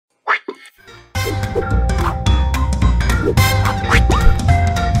Girls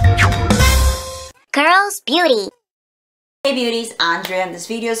Beauty. Hey beauties, Andrea, and this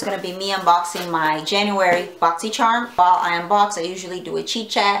video is going to be me unboxing my January BoxyCharm. While I unbox, I usually do a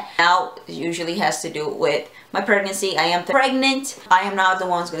cheat chat. Now, it usually has to do with my pregnancy. I am pregnant. I am not the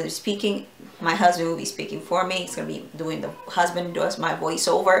one who's going to be speaking. My husband will be speaking for me. He's going to be doing, the husband does my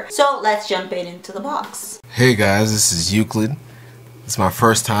voiceover. So let's jump into the box. Hey guys, this is Euclid. It's my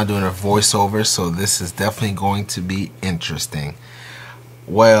first time doing a voiceover, so this is definitely going to be interesting.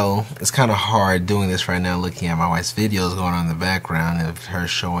 Well, it's kind of hard doing this right now, looking at my wife's videos going on in the background of her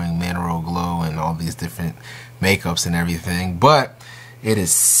showing mineral glow and all these different makeups and everything. But it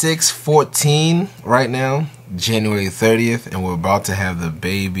is 6:14 right now, January 30th, and we're about to have the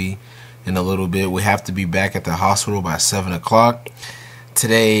baby in a little bit. We have to be back at the hospital by 7 o'clock.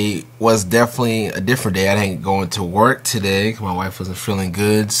 Today was definitely a different day. I didn't go into work today. My wife wasn't feeling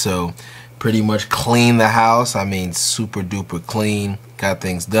good, so pretty much cleaned the house. I mean, super duper clean. Got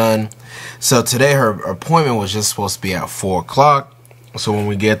things done. So today her appointment was just supposed to be at 4 o'clock. So when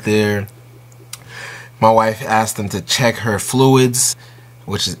we get there, my wife asked them to check her fluids,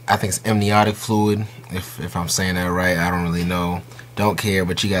 which is, I think it's amniotic fluid, if I'm saying that right. I don't really know. Don't care,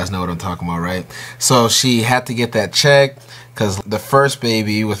 but you guys know what I'm talking about, right? So she had to get that checked because the first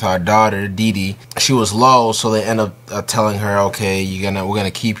baby with our daughter, Dee Dee, she was low, so they end up telling her, okay, we're gonna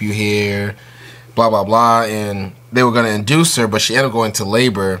keep you here, blah blah blah, and they were gonna induce her, but she ended up going to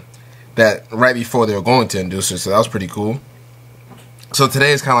labor that right before they were going to induce her, so that was pretty cool. So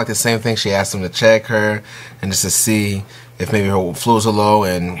today is kind of like the same thing. She asked them to check her and just to see if maybe her fluids are low,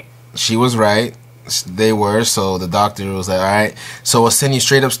 and she was right. They were, so the doctor was like, alright, so we'll send you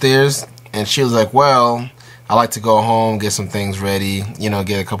straight upstairs. And she was like, well, I like to go home, get some things ready, you know,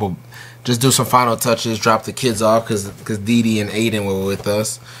 get a couple, just do some final touches, drop the kids off, because Dee Dee and Aiden were with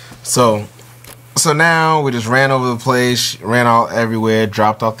us. So now we just ran over the place, ran out everywhere,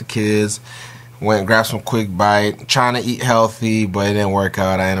 dropped off the kids, went grabbed some quick bite, trying to eat healthy, but it didn't work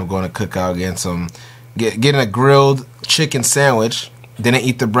out. I ended up going to Cookout, getting a grilled chicken sandwich. Didn't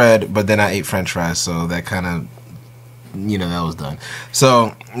eat the bread, but then I ate french fries, so that kind of, you know, that was done.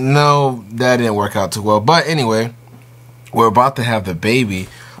 So no, that didn't work out too well. But anyway, we're about to have the baby,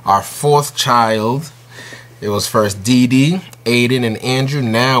 our fourth child. It was first Dee Dee, Aiden, and Andrew.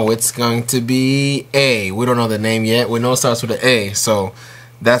 Now it's going to be A. We don't know the name yet. We know it starts with an A, so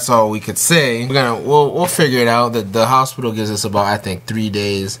that's all we could say. We'll figure it out. The hospital gives us about, I think, 3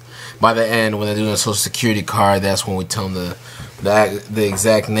 days. By the end, when they're doing a social security card, that's when we tell them the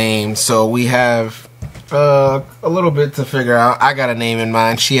exact name. So we have a little bit to figure out. I got a name in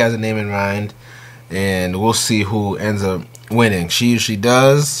mind. She has a name in mind, and we'll see who ends up winning. She usually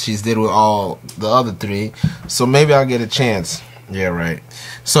does. She's did with all the other three, so maybe I'll get a chance. Yeah, right.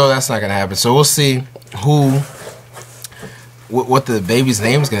 So that's not gonna happen. So we'll see what the baby's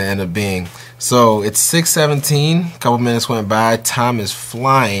name is gonna end up being. So it's 6:17. A couple minutes went by. Time is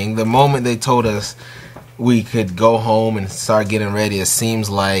flying. The moment they told us we could go home and start getting ready, it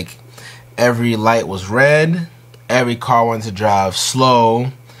seems like every light was red, every car wanted to drive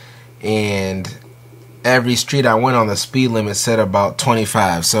slow, and every street I went on, the speed limit said about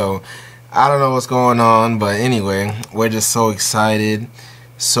 25. So I don't know what's going on, but anyway, we're just so excited,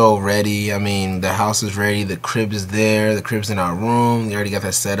 so ready. I mean, the house is ready, the crib is there, the crib's in our room, they already got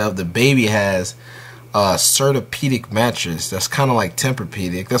that set up. The baby has a Certipedic mattress that's kind of like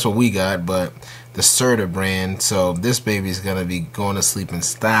Tempur-Pedic. That's what we got, but the Certa brand. So this baby's gonna be going to sleep in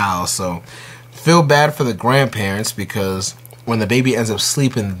style. So feel bad for the grandparents, because when the baby ends up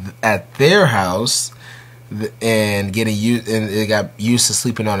sleeping at their house and they got used to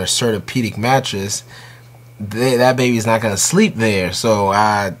sleeping on a Certipedic mattress, that baby's not gonna sleep there. So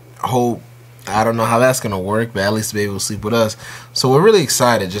I don't know how that's gonna work, but at least the baby will sleep with us. So we're really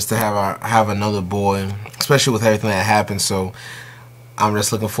excited just to have another boy, especially with everything that happened. So I'm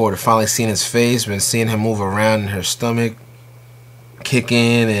just looking forward to finally seeing his face. Been seeing him move around in her stomach,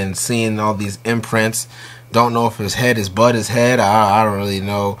 kicking, and seeing all these imprints. Don't know if his head, his butt, his head. I don't really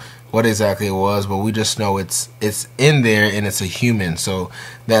know what exactly it was, but we just know it's in there and it's a human. So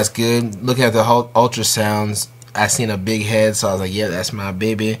that's good. Looking at the ultrasounds, I seen a big head, so I was like, yeah, that's my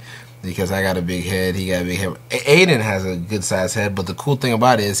baby, because I got a big head, he got a big head. Aiden has a good sized head, but the cool thing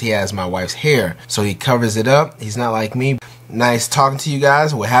about it is he has my wife's hair, so he covers it up. He's not like me. Nice talking to you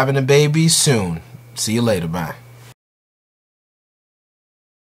guys. We're having a baby soon. See you later. Bye.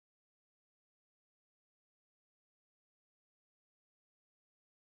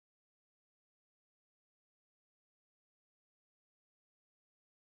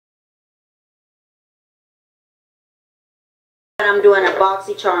 When I'm doing a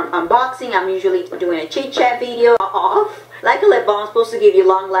BoxyCharm unboxing, I'm usually doing a chit chat video off. Like a lip balm, supposed to give you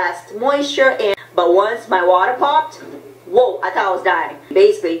long last moisture, but once my water popped, whoa, I thought I was dying.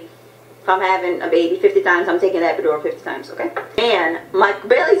 Basically, if I'm having a baby 50 times, I'm taking that epidural 50 times, okay? And my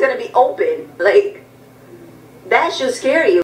belly's gonna be open. Like, that should scare you.